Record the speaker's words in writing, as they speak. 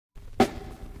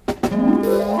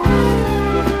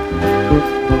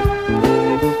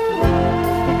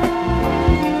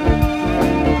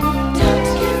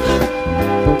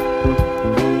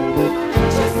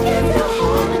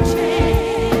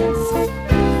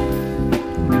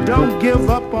Don't give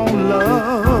up on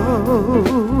love,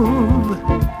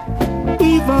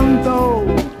 even though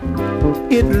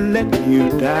it let you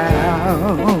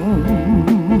down.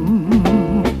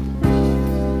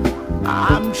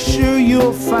 I'm sure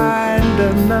you'll find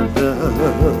another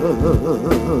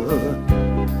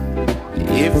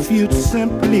if you'd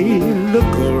simply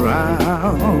look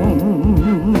around.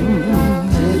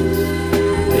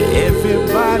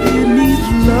 Everybody needs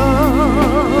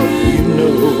love, you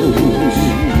know,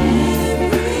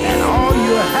 and all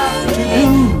you have to do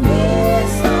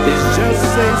is just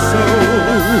say so.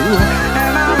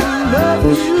 And I love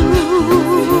you,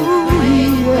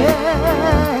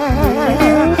 yeah.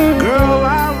 Girl,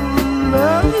 I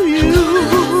love you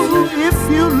if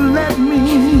you let me.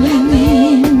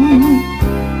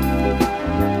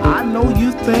 I know you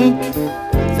think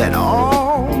that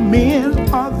all men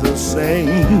are the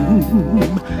same.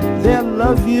 They'll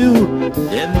love you,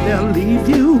 then they'll leave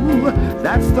you.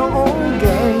 That's the old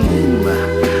game.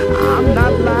 I'm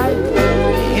not like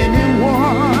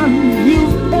anyone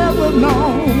you've ever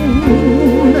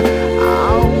known.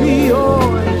 I'll be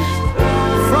yours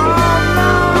from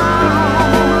now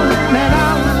on, and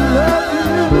I will love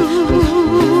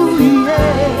you,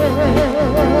 yeah.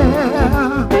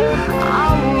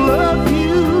 I'll love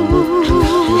you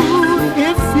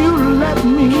if you let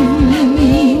me.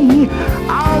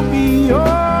 I'll be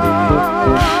yours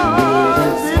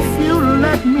if you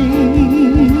let me.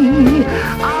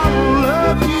 I'll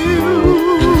love you,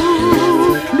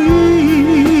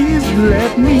 please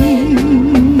let me.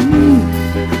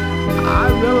 I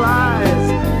realize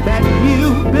that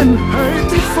you've been hurt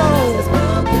before,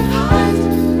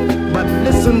 but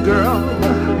listen, girl,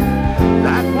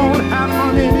 that won't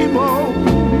happen anymore.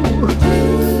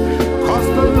 'Cause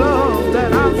the love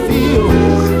that I feel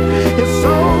is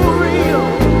so real,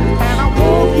 and I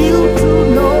want you to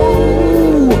know,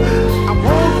 I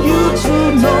want you to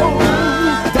know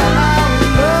that I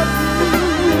love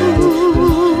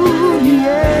you,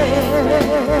 yeah.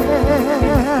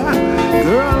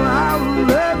 Girl, I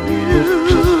love you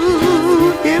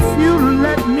if you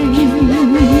let me.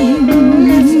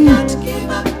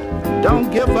 Don't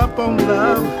give up on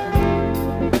love.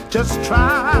 Just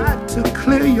try to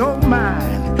clear your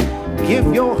mind. Give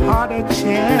your heart a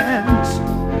chance.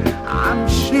 I'm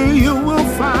sure you will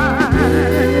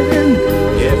find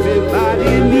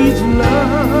everybody needs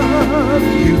love,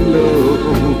 you know.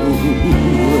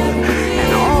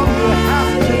 And all you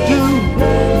have to do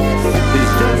is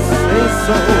just say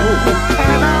so.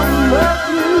 And I love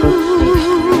you,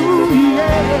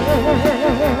 yeah.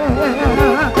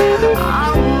 I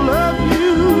love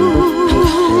you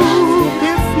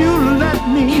if you let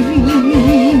me.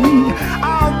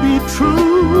 I'll be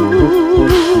true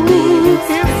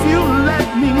if you let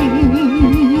me.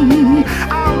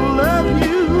 I'll love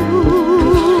you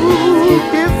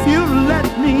if you let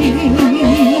me.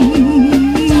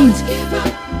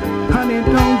 Honey,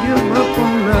 don't give up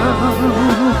on love.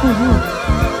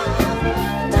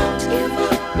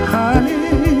 Honey,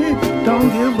 don't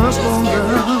give up on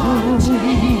love.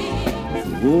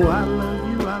 Oh, I love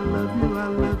you, I love you, I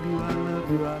love you, I love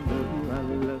you, I love you, I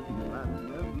love you.